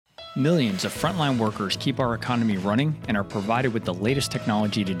Millions of frontline workers keep our economy running and are provided with the latest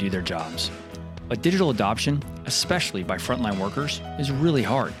technology to do their jobs. But digital adoption, especially by frontline workers, is really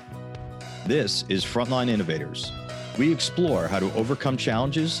hard. This is Frontline Innovators. We explore how to overcome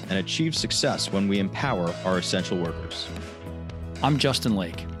challenges and achieve success when we empower our essential workers. I'm Justin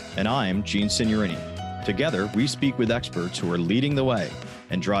Lake. And I'm Gene Signorini. Together, we speak with experts who are leading the way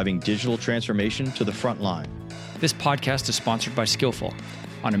and driving digital transformation to the front line. This podcast is sponsored by Skillful,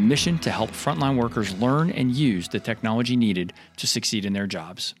 on a mission to help frontline workers learn and use the technology needed to succeed in their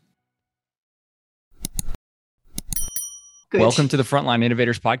jobs. Good. Welcome to the Frontline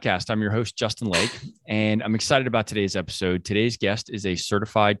Innovators Podcast. I'm your host, Justin Lake, and I'm excited about today's episode. Today's guest is a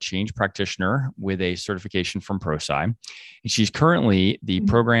certified change practitioner with a certification from ProSci. And she's currently the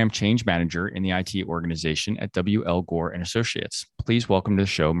program change manager in the IT organization at W.L. Gore & Associates. Please welcome to the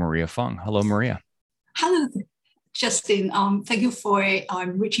show, Maria Fung. Hello, Maria. Hello, Justin. Thank you for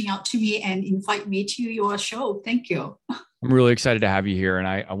reaching out to me and invite me to your show. Thank you. I'm really excited to have you here. And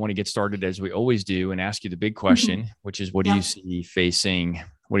I want to get started as we always do and ask you the big question, which is what do you see as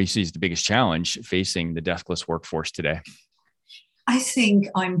the biggest challenge facing the deskless workforce today? I think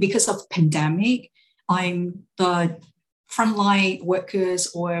because of pandemic, the frontline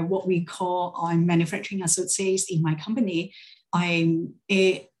workers, or what we call manufacturing associates in my company,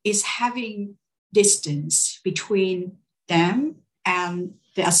 is having distance between them and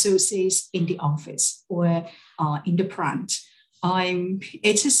the associates in the office or in the plant.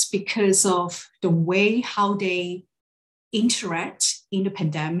 It is because of the way how they interact in the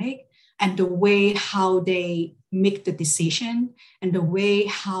pandemic and the way how they make the decision and the way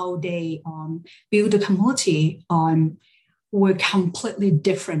how they build the community were completely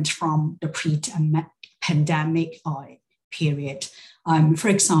different from the pre-pandemic period. For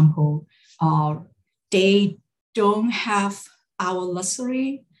example, they don't have our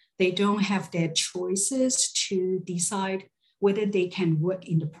luxury. They don't have their choices to decide whether they can work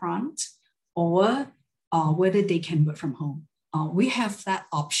in the plant or whether they can work from home. We have that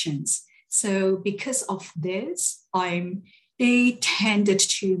options. So because of this, they tended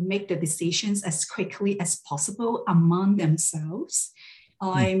to make the decisions as quickly as possible among themselves.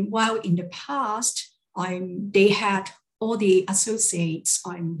 While in the past, they had all the associates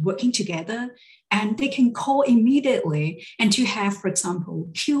working together, and they can call immediately and to have, for example,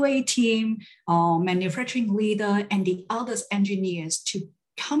 QA team, manufacturing leader, and the other engineers to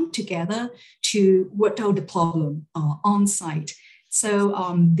come together to work out the problem on site.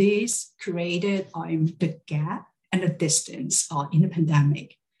 So this created the gap and the distance in the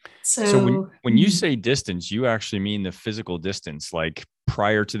pandemic. So when you say distance, you actually mean the physical distance, like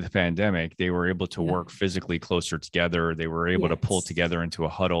prior to the pandemic, they were able to work physically closer together. They were able to pull together into a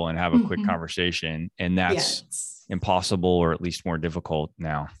huddle and have a quick conversation. And that's impossible, or at least more difficult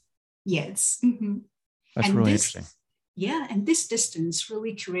now. Yes. That's really interesting. Yeah. And this distance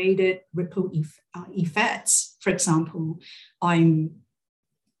really created ripple effects. For example,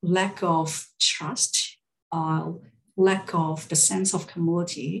 lack of trust, lack of the sense of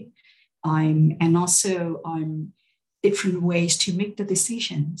community, and also different ways to make the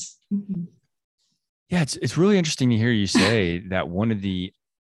decisions. Yeah, it's really interesting to hear you say that one of the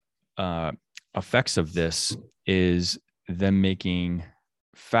effects of this is them making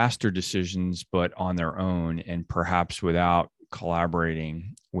faster decisions, but on their own, and perhaps without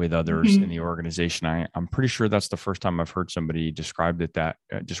collaborating with others in the organization. I'm pretty sure that's the first time I've heard somebody describe it that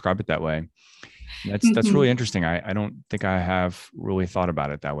way. That's really interesting. I don't think I have really thought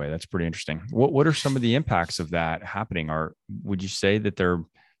about it that way. That's pretty interesting. What are some of the impacts of that happening? Would you say that they're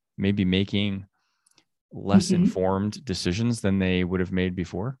maybe making less informed decisions than they would have made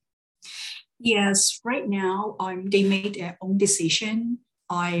before? Yes, right now they made their own decision.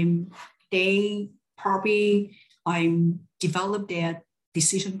 They probably develop their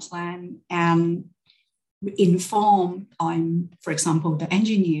decision plan and inform for example, the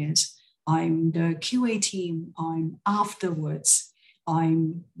engineers, the QA team, afterwards,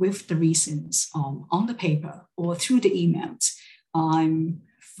 with the reasons on the paper or through the emails,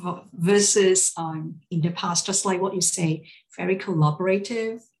 versus in the past, just like what you say, very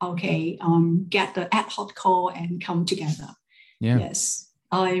collaborative. Okay, get the ad hoc call and come together. Yeah. Yes.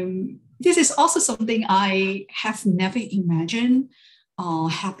 This is also something I have never imagined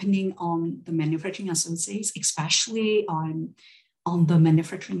happening on the manufacturing associates, especially on the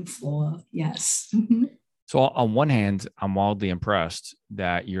manufacturing floor. Yes. So on one hand, I'm wildly impressed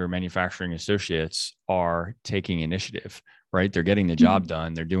that your manufacturing associates are taking initiative, right? They're getting the job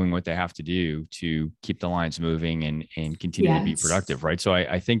done. They're doing what they have to do to keep the lines moving and continue to be productive, right? So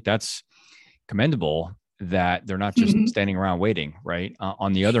I think that's commendable. that they're not just standing around waiting, right?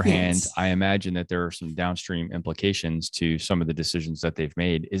 On the other hand, Yes. I imagine that there are some downstream implications to some of the decisions that they've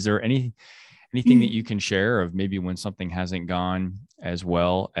made. Is there anything that you can share of maybe when something hasn't gone as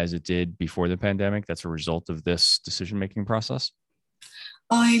well as it did before the pandemic that's a result of this decision-making process?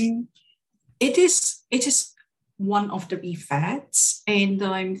 It is one of the effects, and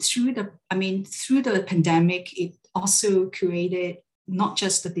through the pandemic, it also created not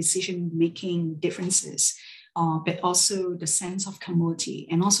just the decision-making differences, but also the sense of community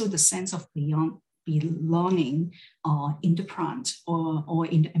and also the sense of belonging in the plant or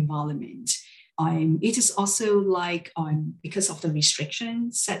in the environment. It is also like because of the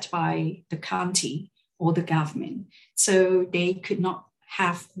restrictions set by the county or the government, so they could not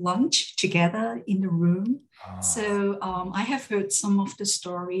have lunch together in the room. So I have heard some of the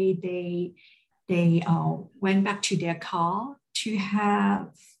story. They went back to their car to have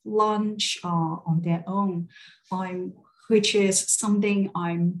lunch on their own, which is something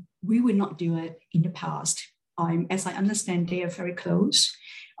we would not do it in the past. As I understand, they are very close.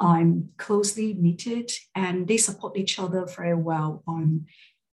 Closely knitted, and they support each other very well,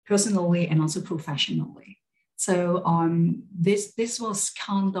 personally and also professionally. So this was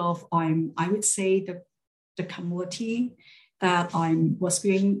kind of I would say the community that was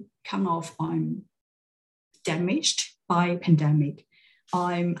being kind of damaged by pandemic.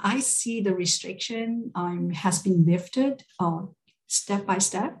 I see the restriction has been lifted step by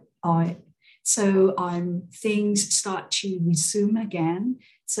step. So things start to resume again.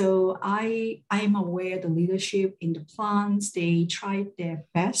 So I am aware the leadership in the plants, they tried their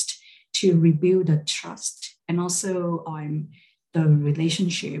best to rebuild the trust and also the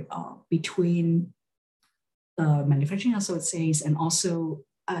relationship between the manufacturing associates and also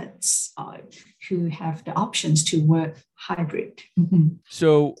us who have the options to work hybrid.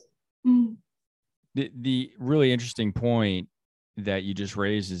 So the really interesting point that you just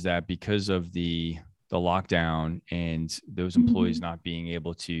raised is that because of the lockdown and those employees not being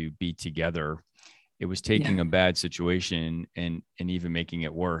able to be together, it was taking a bad situation and even making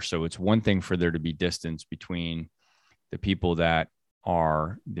it worse. So it's one thing for there to be distance between the people that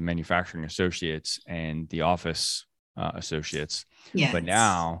are the manufacturing associates and the office associates. Yes. But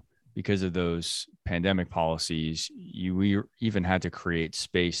now, because of those pandemic policies, we even had to create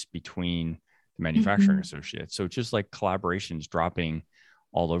space between the manufacturing associates. So it's just like collaborations dropping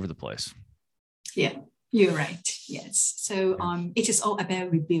all over the place. Yeah, you're right. Yes. So it is all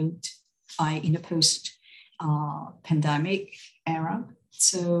about rebuild in the post pandemic era.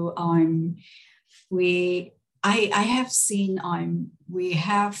 So I have seen we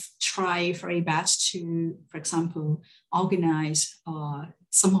have tried very best to, for example, organize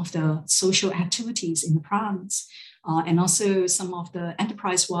some of the social activities in the plants and also some of the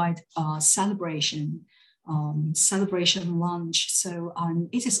enterprise-wide celebration lunch. So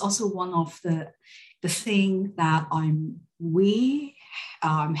it is also one of the thing that we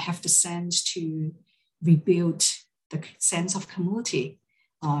have the sense to rebuild the sense of community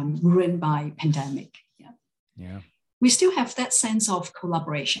ruined by pandemic. Yeah. We still have that sense of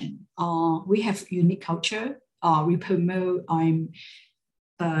collaboration. We have unique culture. We promote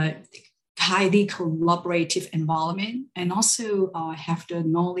highly collaborative environment and also have the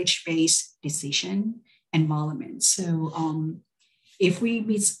knowledge-based decision environment. So if we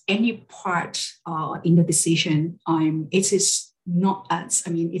miss any part in the decision, it is not us.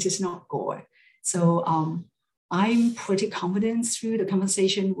 It is not God. So I'm pretty confident through the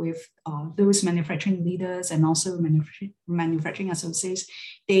conversation with those manufacturing leaders and also manufacturing associates.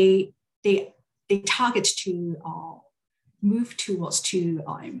 They target to move towards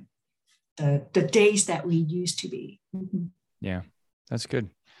the days that we used to be. Yeah, that's good.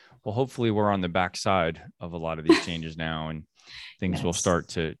 Well, hopefully we're on the backside of a lot of these changes now, and things will start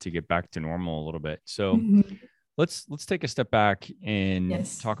to get back to normal a little bit. So. Let's take a step back and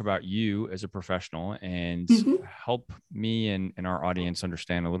talk about you as a professional and help me and our audience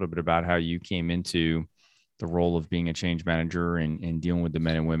understand a little bit about how you came into the role of being a change manager and dealing with the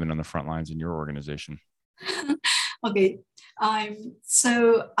men and women on the front lines in your organization. Okay.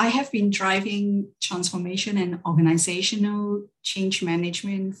 So I have been driving transformation and organizational change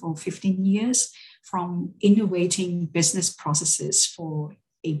management for 15 years, from innovating business processes for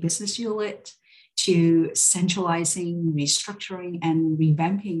a business unit to centralizing, restructuring, and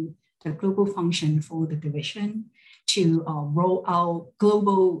revamping the global function for the division, to roll out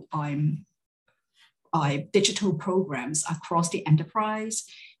global digital programs across the enterprise,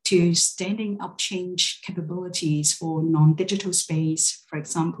 to standing up change capabilities for non-digital space, for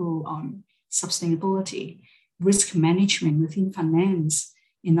example, sustainability, risk management within finance,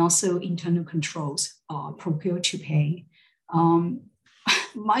 and also internal controls, procure to pay.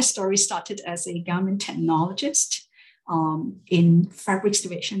 My story started as a garment technologist in fabrics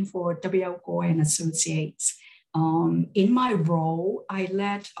division for W.L. Gore and Associates. In my role, I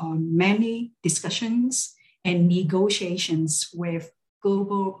led many discussions and negotiations with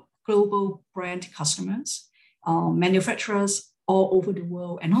global brand customers, manufacturers all over the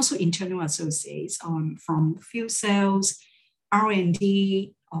world, and also internal associates from field sales,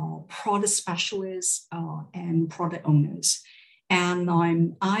 R&D, product specialists, and product owners. And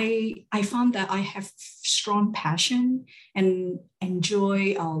I found that I have strong passion and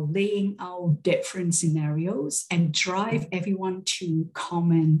enjoy laying out different scenarios and drive everyone to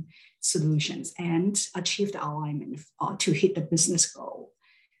common solutions and achieve the alignment to hit the business goal.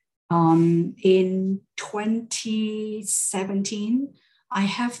 In 2017, I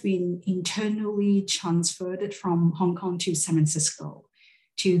have been internally transferred from Hong Kong to San Francisco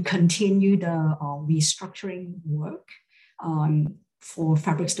to continue the restructuring work for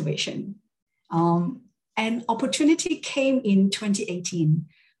fabrics division. An opportunity came in 2018.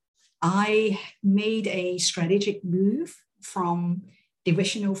 I made a strategic move from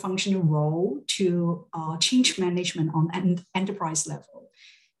divisional functional role to change management on an enterprise level.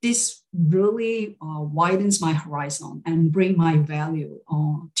 This really widens my horizon and bring my value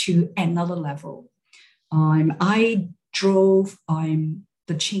to another level. I drove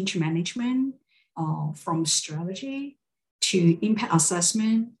the change management from strategy to impact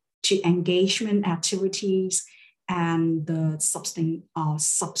assessment to engagement activities and the sustainment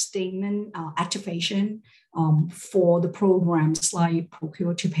activation for the programs like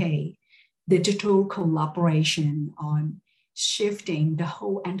Procure to Pay, digital collaboration on shifting the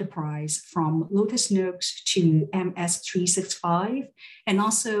whole enterprise from Lotus Notes to MS365, and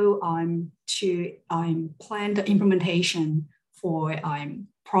also to plan the implementation for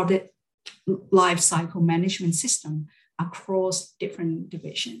product lifecycle management system across different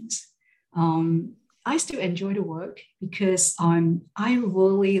divisions. I still enjoy the work because I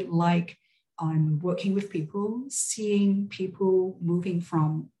really like working with people, seeing people moving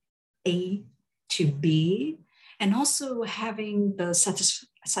from A to B, and also having the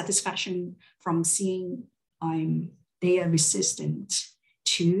satisfaction from seeing they are resistant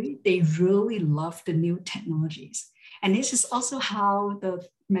to, they really love the new technologies. And this is also how the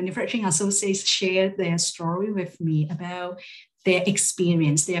manufacturing associates share their story with me about their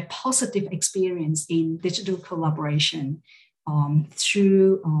experience, their positive experience in digital collaboration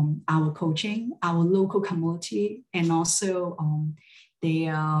through our coaching, our local community, and also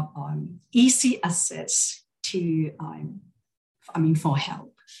their easy access to, for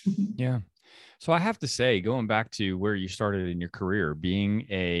help. Yeah. So I have to say, going back to where you started in your career, being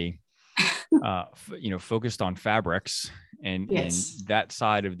a focused on fabrics and that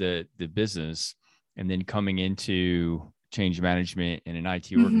side of the business, and then coming into change management in an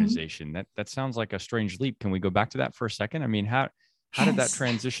IT organization, that sounds like a strange leap. Can we go back to that for a second? I mean, how did that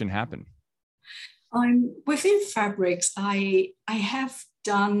transition happen? Within fabrics, I have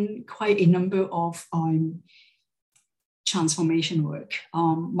done quite a number of transformation work.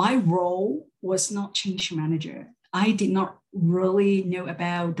 My role was not change manager. I did not really know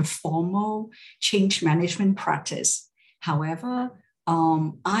about the formal change management practice. However,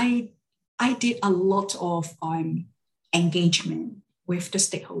 I did a lot of engagement with the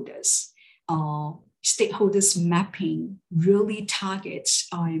stakeholders. Stakeholders mapping really targets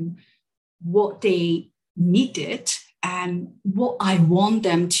what they needed and what I want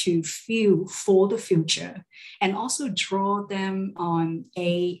them to feel for the future, and also draw them on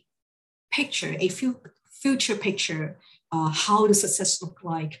a picture, a future picture, how the success look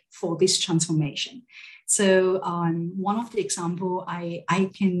like for this transformation. So one of the example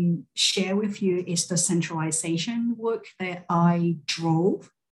I can share with you is the centralization work that I drove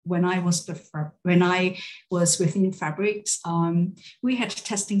when I was within fabrics. We had a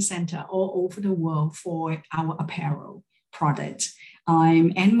testing center all over the world for our apparel products.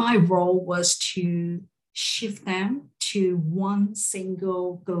 And my role was to shift them to one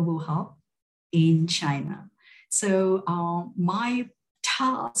single global hub in China. So my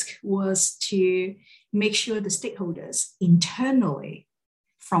task was to make sure the stakeholders internally,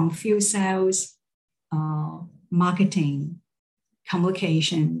 from field sales, marketing,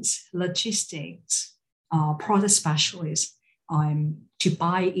 communications, logistics, product specialists, to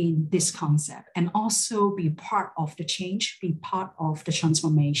buy in this concept and also be part of the change, be part of the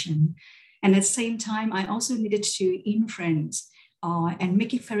transformation. And at the same time, I also needed to influence and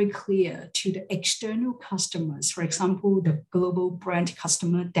make it very clear to the external customers, for example, the global brand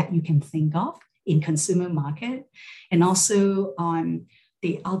customer that you can think of in consumer market, and also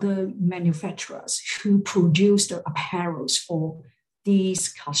the other manufacturers who produce the apparels for these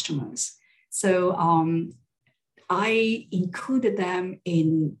customers. So I included them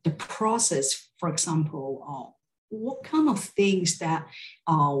in the process, for example, what kind of things that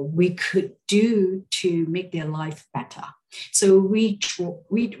we could do to make their life better. So we drew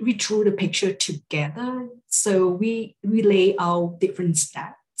the picture together. So we lay out different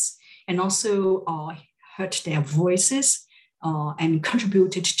steps and also heard their voices and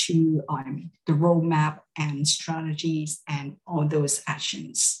contributed to the roadmap and strategies and all those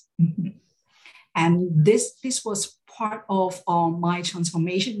actions. Mm-hmm. And this was part of my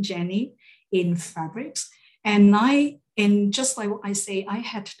transformation journey in fabrics. And just like what I say, I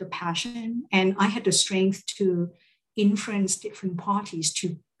had the passion and I had the strength to influence different parties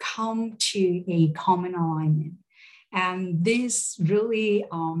to come to a common alignment. And this really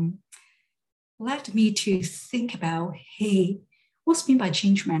led me to think about, hey, what's meant by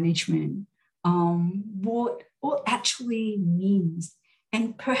change management? What actually means?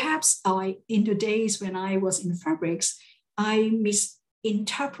 And perhaps in the days when I was in fabrics, I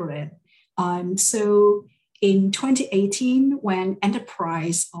misinterpreted. So in 2018, when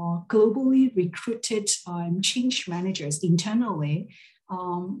enterprise globally recruited change managers internally,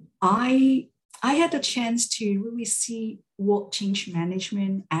 I had a chance to really see what change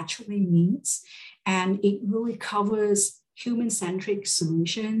management actually means. And it really covers human-centric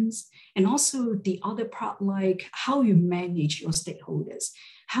solutions, and also the other part, like how you manage your stakeholders,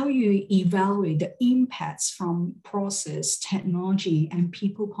 how you evaluate the impacts from process, technology, and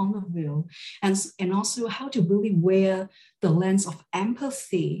people point of view, and also how to really wear the lens of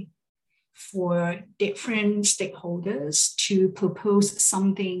empathy for different stakeholders to propose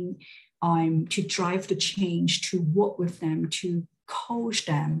something to drive the change, to work with them, to coach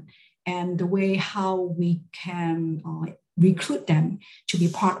them, and the way how we can recruit them to be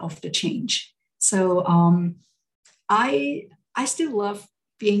part of the change. So I still love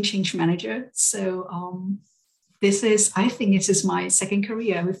being change manager. So I think this is my second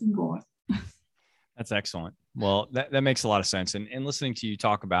career within Gore. That's excellent. Well, that makes a lot of sense. And listening to you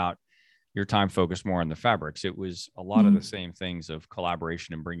talk about your time focused more on the fabrics, it was a lot of the same things of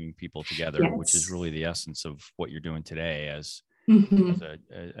collaboration and bringing people together, yes, which is really the essence of what you're doing today as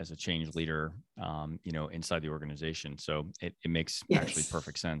a change leader, inside the organization. So it makes actually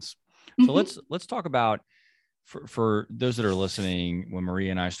perfect sense. So let's talk about, for those that are listening, when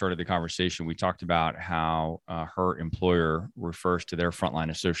Maria and I started the conversation, we talked about how her employer refers to their frontline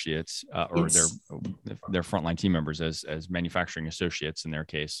associates or their frontline team members as manufacturing associates in their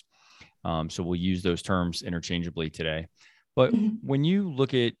case. So we'll use those terms interchangeably today. But when you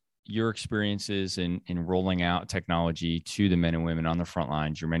look at your experiences in rolling out technology to the men and women on the front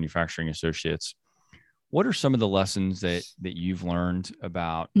lines, your manufacturing associates, what are some of the lessons that you've learned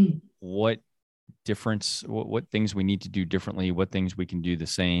about what things we need to do differently, what things we can do the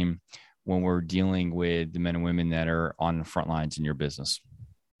same when we're dealing with the men and women that are on the front lines in your business?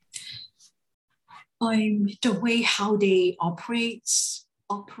 The way how they operate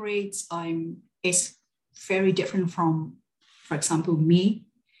is very different from, for example, me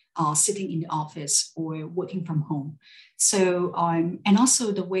sitting in the office or working from home. So, and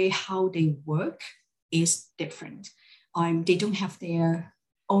also the way how they work is different. They don't have their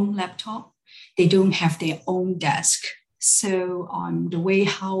own laptop. They don't have their own desk. So the way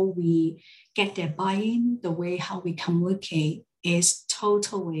how we get their buy-in, the way how we communicate is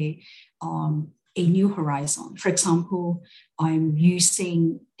totally a new horizon. For example, I'm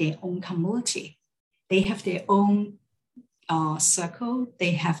using their own community. They have their own circle.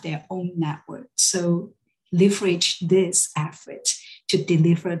 They have their own network. So leverage this effort to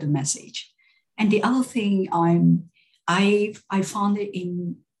deliver the message. And the other thing I found it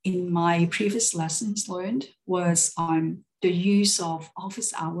in my previous lessons learned was the use of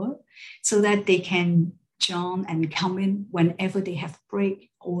office hour so that they can join and come in whenever they have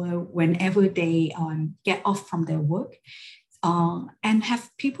break or whenever they get off from their work, and have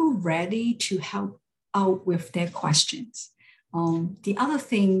people ready to help out with their questions. The other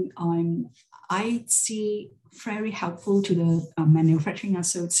thing I see very helpful to the manufacturing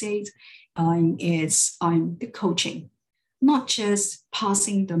associates is the coaching. Not just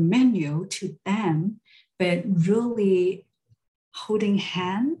passing the menu to them, but really holding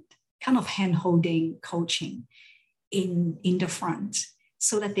hand holding coaching in the front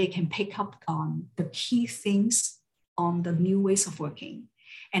so that they can pick up on the key things on the new ways of working.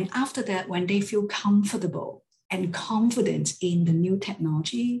 And after that, when they feel comfortable and confident in the new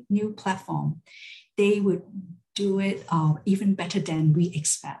technology, new platform, they would do it even better than we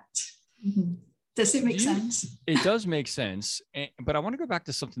expect. Mm-hmm. Does it make sense? It does make sense. But I want to go back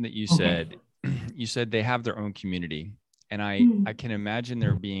to something that you Okay. said. You said they have their own community. And I can imagine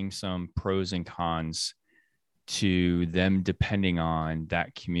there being some pros and cons to them depending on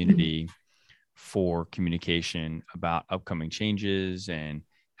that community for communication about upcoming changes and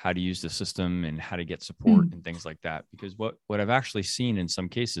how to use the system and how to get support and things like that. Because what I've actually seen in some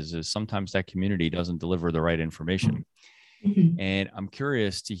cases is sometimes that community doesn't deliver the right information. And I'm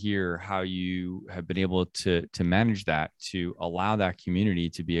curious to hear how you have been able to manage that, to allow that community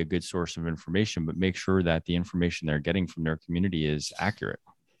to be a good source of information, but make sure that the information they're getting from their community is accurate.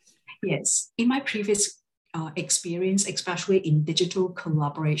 Yes. In my previous experience, especially in digital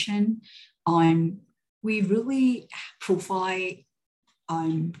collaboration, we really provide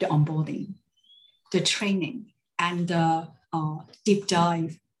the onboarding, the training, and the deep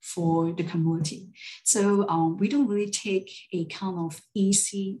dive for the community. So we don't really take a kind of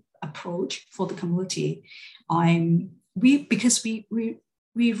easy approach for the community. Because we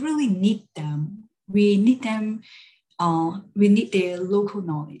really need them. We need them. We need their local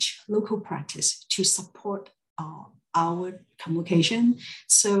knowledge, local practice to support our communication.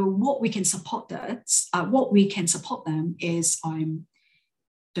 So what we can support them is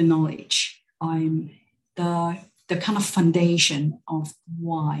the knowledge, the kind of foundation of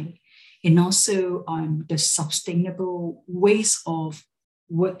why, and also the sustainable ways of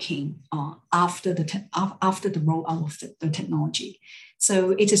working after the rollout of the technology.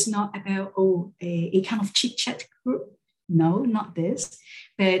 So it is not about a kind of chit chat group. No, not this.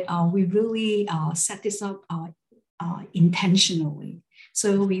 But we really set this up intentionally.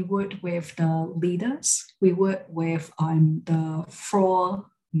 So we work with the leaders. We work with the floor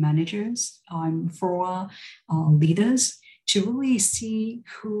managers, floor leaders, to really see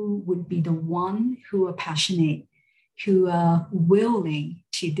who would be the one who are passionate, who are willing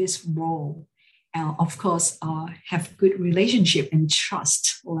to this role. Of course, have good relationship and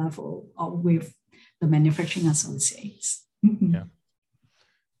trust level with the manufacturing associates. Yeah,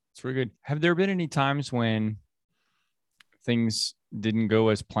 it's really good. Have there been any times when things didn't go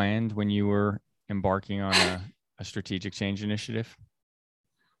as planned when you were embarking on a strategic change initiative?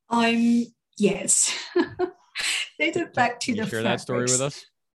 Yes. Dated back to the share that story with us.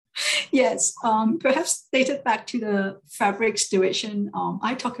 Yes, perhaps dated back to the fabric situation.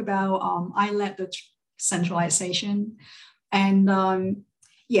 I talk about I led the centralization, and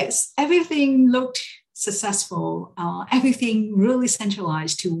yes, everything looked successful. Everything really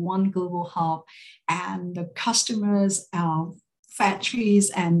centralized to one global hub, and the customers, factories,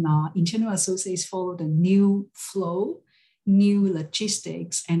 and internal associates follow the new flow, new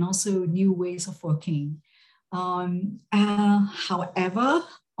logistics, and also new ways of working. However,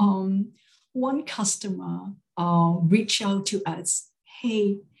 one customer reached out to us,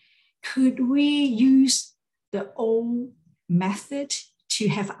 hey, could we use the old method to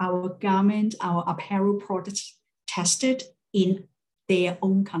have our garment, our apparel products tested in their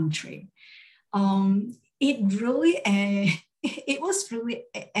own country? It was really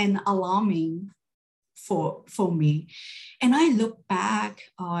an alarming for me. And I look back,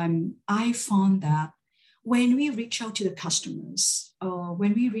 I found that when we reach out to the customers,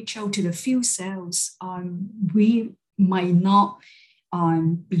 when we reach out to the field sales, we might not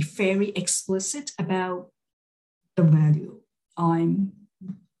be very explicit about the value.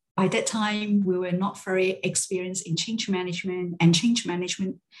 By that time, we were not very experienced in change management, and change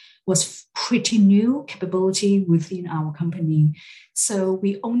management was pretty new capability within our company. So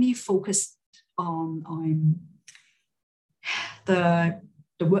we only focused on the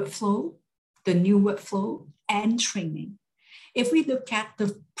workflow, the new workflow, and training. If we look at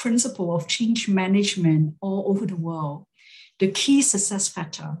the principle of change management all over the world, the key success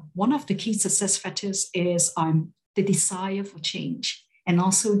factor, one of the key success factors is the desire for change and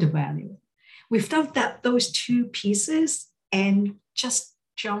also the value. Without those two pieces, and just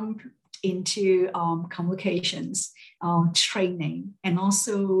jump into communications, training, and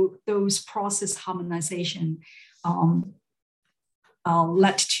also those process harmonization,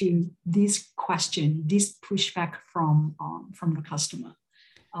 led to this question, this pushback from the customer.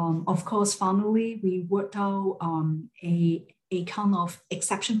 Of course, finally, we worked out a kind of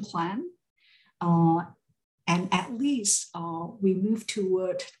exception plan, and at least we moved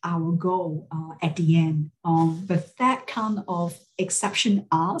toward our goal at the end. But that kind of exception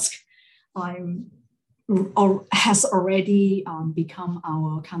ask has already become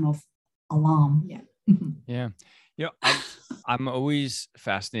our kind of alarm. Yeah. Yeah. You know, I'm always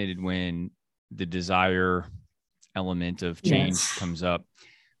fascinated when the desire element of change comes up,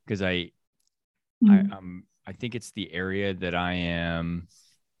 because I think it's the area that I am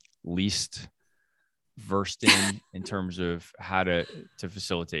least versed in terms of how to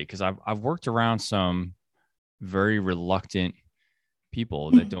facilitate? Because I've worked around some very reluctant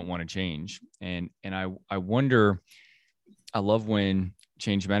people that don't want to change, and I wonder. I love when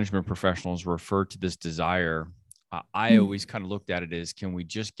change management professionals refer to this desire. I always kind of looked at it as, can we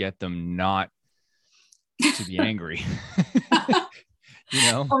just get them not to be angry?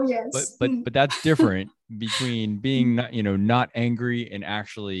 Oh, yes. But that's different between being not angry and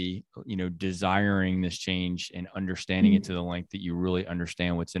actually, desiring this change and understanding it to the length that you really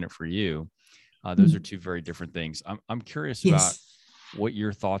understand what's in it for you. Those are two very different things. I'm curious about what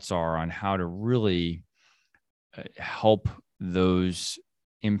your thoughts are on how to really help those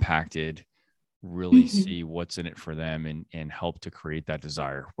impacted really see what's in it for them and help to create that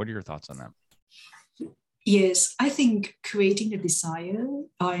desire. What are your thoughts on that? Yes, I think creating a desire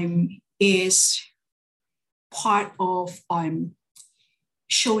is part of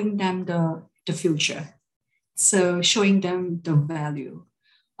showing them the future. So showing them the value.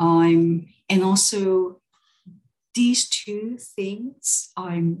 And also these two things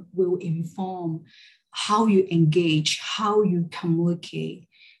will inform how you engage, how you communicate,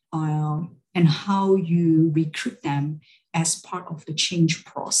 and how you recruit them as part of the change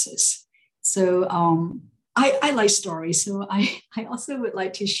process. So I like stories. So I also would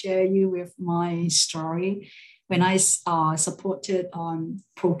like to share you with my story when I supported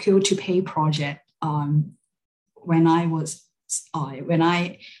Procure to Pay project when I was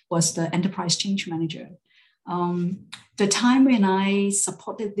the enterprise change manager. The time when I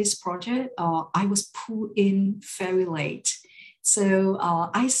supported this project, I was pulled in very late. So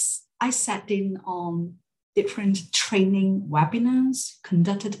I sat in on different training webinars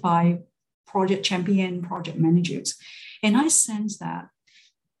conducted by project champion, project managers. And I sensed that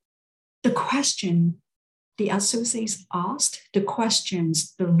the question the associates asked, the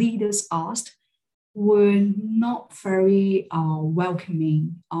questions the leaders asked were not very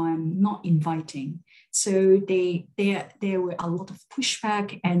welcoming, not inviting. So there were a lot of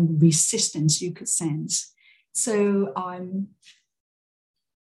pushback and resistance you could sense. So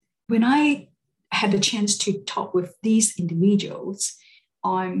when I had the chance to talk with these individuals,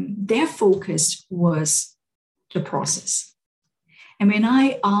 their focus was the process. And when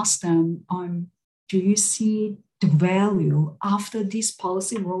I asked them, do you see the value after this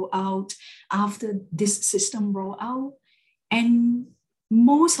policy rollout, after this system rollout? And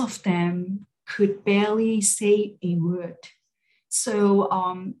most of them could barely say a word. So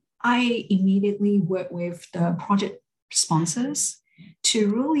I immediately worked with the project sponsors to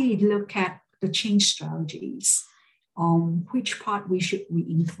really look at the change strategies, which part we should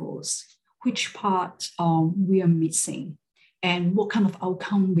reinforce, which part we are missing, and what kind of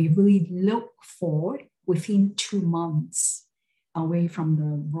outcome we really look for within 2 months away from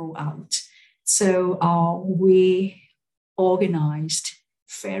the rollout. So we organized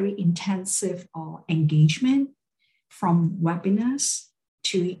very intensive engagement, from webinars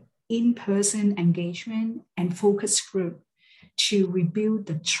to in-person engagement and focus group, to rebuild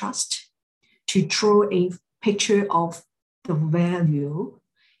the trust, to draw a picture of the value,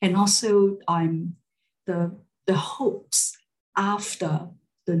 and also the hopes after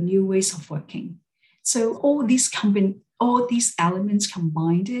the new ways of working. So all these elements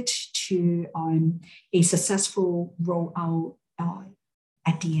combined it to a successful rollout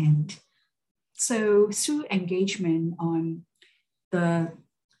at the end. So through engagement, the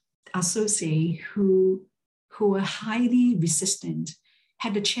associate who were highly resistant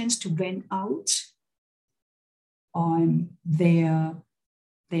had the chance to vent out on their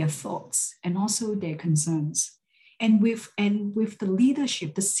thoughts and also their concerns. And with the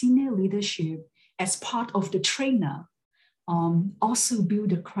leadership, the senior leadership, as part of the trainer, also build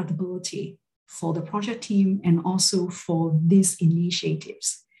the credibility for the project team and also for these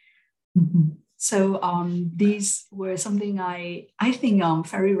initiatives. So these were something I think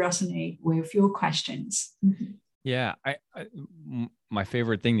very resonate with your questions. Yeah, my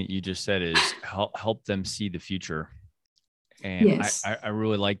favorite thing that you just said is help them see the future, and yes. I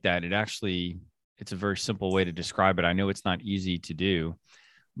really like that. It's a very simple way to describe it. I know it's not easy to do,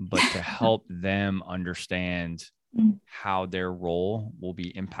 but to help them understand how their role will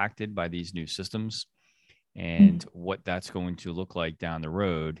be impacted by these new systems and what that's going to look like down the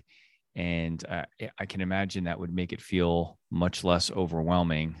road. And I can imagine that would make it feel much less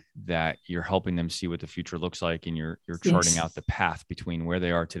overwhelming, that you're helping them see what the future looks like, and you're charting out the path between where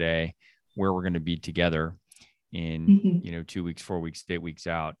they are today, where we're going to be together in 2 weeks, 4 weeks, 8 weeks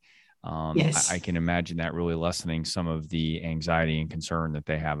out. I can imagine that really lessening some of the anxiety and concern that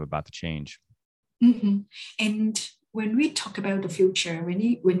they have about the change. And when we talk about the future,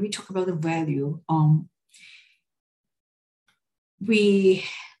 when we talk about the value, we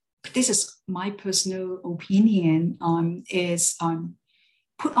this is my personal opinion, is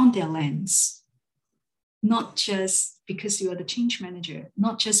put on their lens, not just because you are the change manager,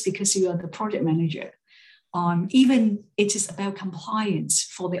 not just because you are the project manager. Even it is about compliance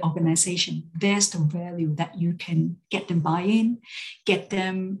for the organization. There's the value that you can get them buy-in, get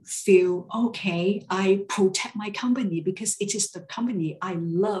them feel, okay, I protect my company because it is the company I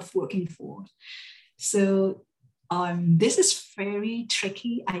love working for. So this is very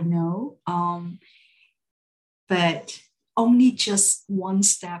tricky, I know, but only just one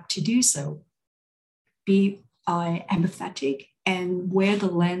step to do so. Be empathetic and wear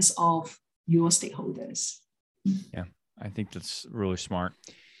the lens of your stakeholders. Yeah, I think that's really smart.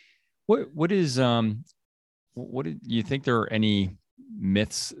 What do you think there are any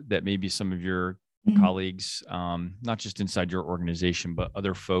myths that maybe some of your colleagues, not just inside your organization, but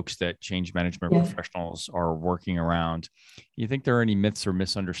other folks that change management professionals are working around? You think there are any myths or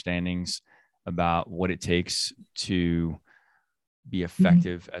misunderstandings about what it takes to be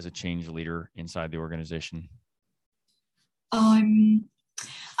effective as a change leader inside the organization?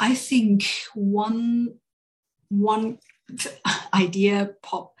 I think one idea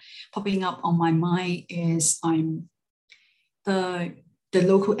popping up on my mind is the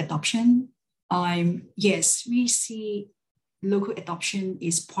local adoption. Yes, we see local adoption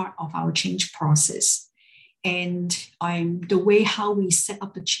is part of our change process, and the way how we set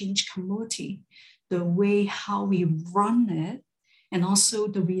up the change community, the way how we run it, and also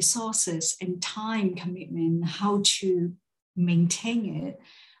the resources and time commitment, how to maintain it.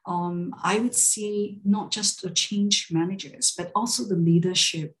 I would see not just the change managers, but also the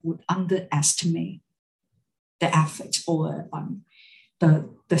leadership would underestimate the effort or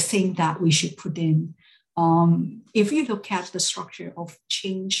the thing that we should put in. If you look at the structure of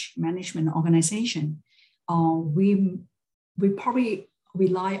change management organization, we probably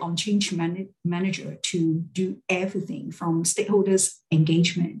rely on change manager to do everything from stakeholders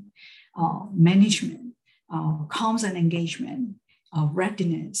engagement, management, comms and engagement,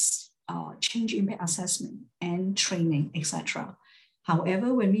 readiness, change impact assessment, and training, etc.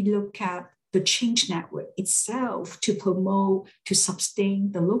 However, when we look at the change network itself to promote, to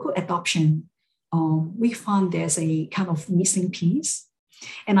sustain the local adoption, we found there's a kind of missing piece.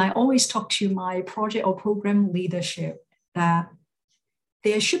 And I always talk to my project or program leadership that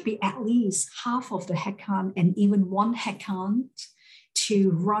there should be at least half of the headcount and even one headcount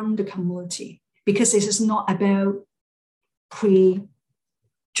to run the community, because this is not about pre,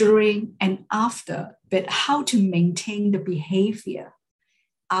 during, and after, but how to maintain the behavior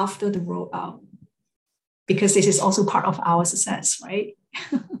after the rollout, because this is also part of our success, right?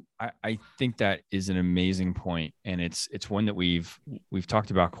 I think that is an amazing point, and it's one that we've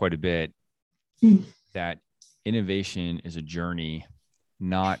talked about quite a bit. That innovation is a journey,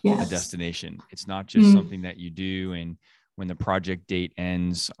 not a destination. It's not just something that you do, and when the project date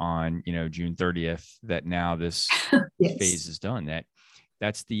ends on June 30th, that now this phase is done.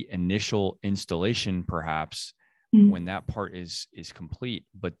 That's the initial installation, perhaps, when that part is complete.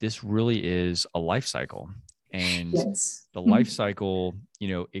 But this really is a life cycle, and the life cycle,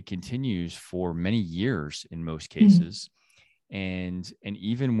 it continues for many years in most cases. And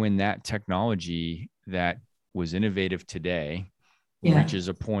even when that technology that was innovative today reaches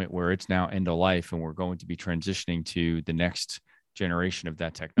a point where it's now end of life and we're going to be transitioning to the next generation of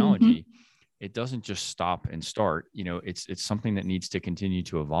that technology, it doesn't just stop and start. It's something that needs to continue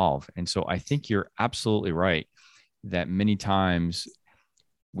to evolve. And so I think you're absolutely right that many times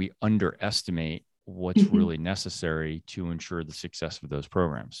we underestimate what's really necessary to ensure the success of those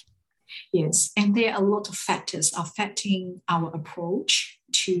programs. Yes, and there are a lot of factors affecting our approach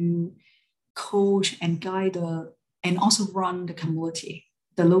to coach and guide and also run the community,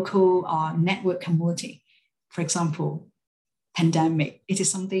 the local network community. For example, pandemic, it is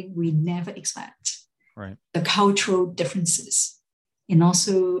something we never expect. Right. The cultural differences, and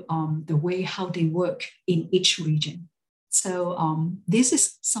also the way how they work in each region. So this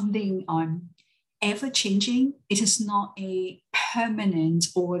is something ever changing. It is not a permanent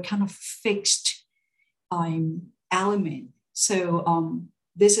or kind of fixed element. So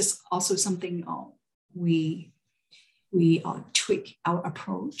this is also something we tweak our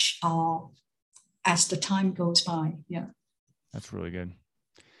approach as the time goes by. Yeah, that's really good.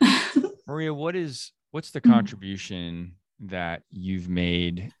 Maria, what's the contribution that you've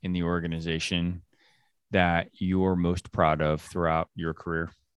made in the organization that you're most proud of throughout your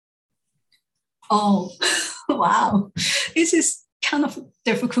career? Oh, wow. This is kind of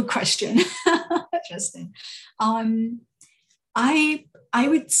difficult question, Justin. I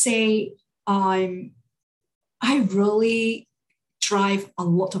would say I really drive a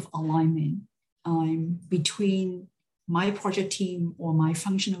lot of alignment between my project team or my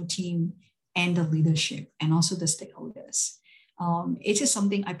functional team and the leadership and also the stakeholders. It is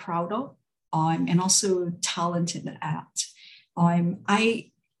something I'm proud of and also talented at.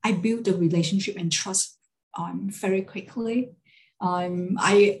 I build the relationship and trust very quickly.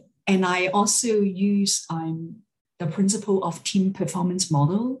 I also use the principle of team performance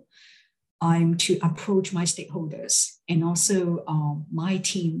model to approach my stakeholders and also my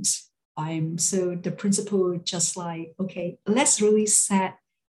teams. So the principle just like, okay, let's really set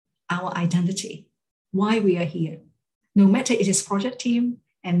our identity, why we are here, no matter it is project team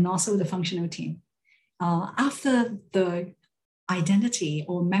and also the functional team. After the identity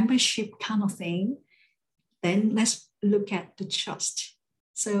or membership kind of thing, then let's look at the trust.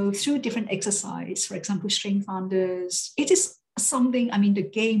 So through different exercise, for example, Strength Founders, it is something, the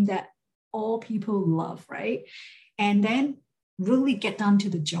game that all people love, right? And then really get down to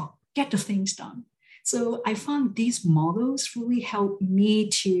the job, get the things done. So I found these models really help me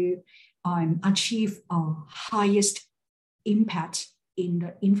to achieve highest impact in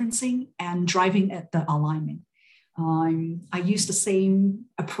the influencing and driving at the alignment. I used the same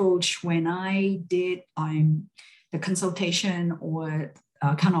approach when I did the consultation or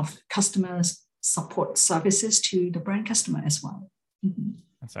kind of customer support services to the brand customer as well. Mm-hmm.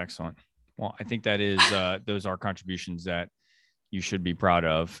 That's excellent. Well, I think that is those are contributions that you should be proud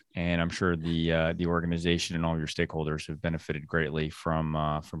of, and I'm sure the organization and all your stakeholders have benefited greatly from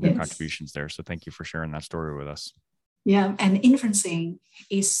your contributions there. So thank you for sharing that story with us. Yeah, and influencing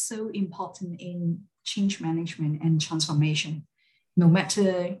is so important in change management and transformation, no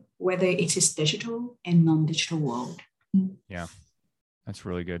matter whether it is digital and non-digital world. Yeah, that's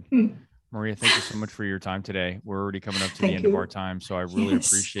really good. Maria, thank you so much for your time today. We're already coming up to the end of our time, so I really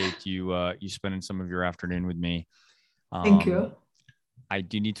appreciate you spending some of your afternoon with me. Thank you. I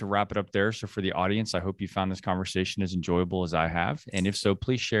do need to wrap it up there. So for the audience, I hope you found this conversation as enjoyable as I have. And if so,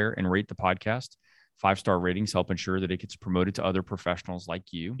 please share and rate the podcast. 5-star ratings help ensure that it gets promoted to other professionals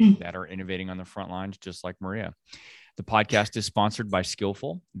like you that are innovating on the front lines, just like Maria. The podcast is sponsored by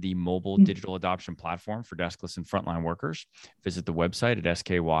Skillful, the mobile digital adoption platform for deskless and frontline workers. Visit the website at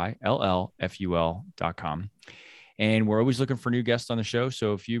skyllful.com. And we're always looking for new guests on the show.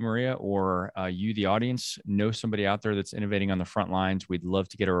 So if you, Maria, or you, the audience, know somebody out there that's innovating on the front lines, we'd love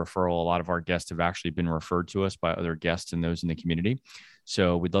to get a referral. A lot of our guests have actually been referred to us by other guests and those in the community.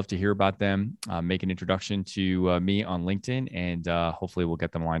 So we'd love to hear about them, make an introduction to me on LinkedIn, and hopefully we'll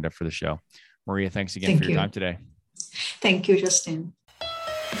get them lined up for the show. Maria, thanks again for your time today. Thank you, Justin.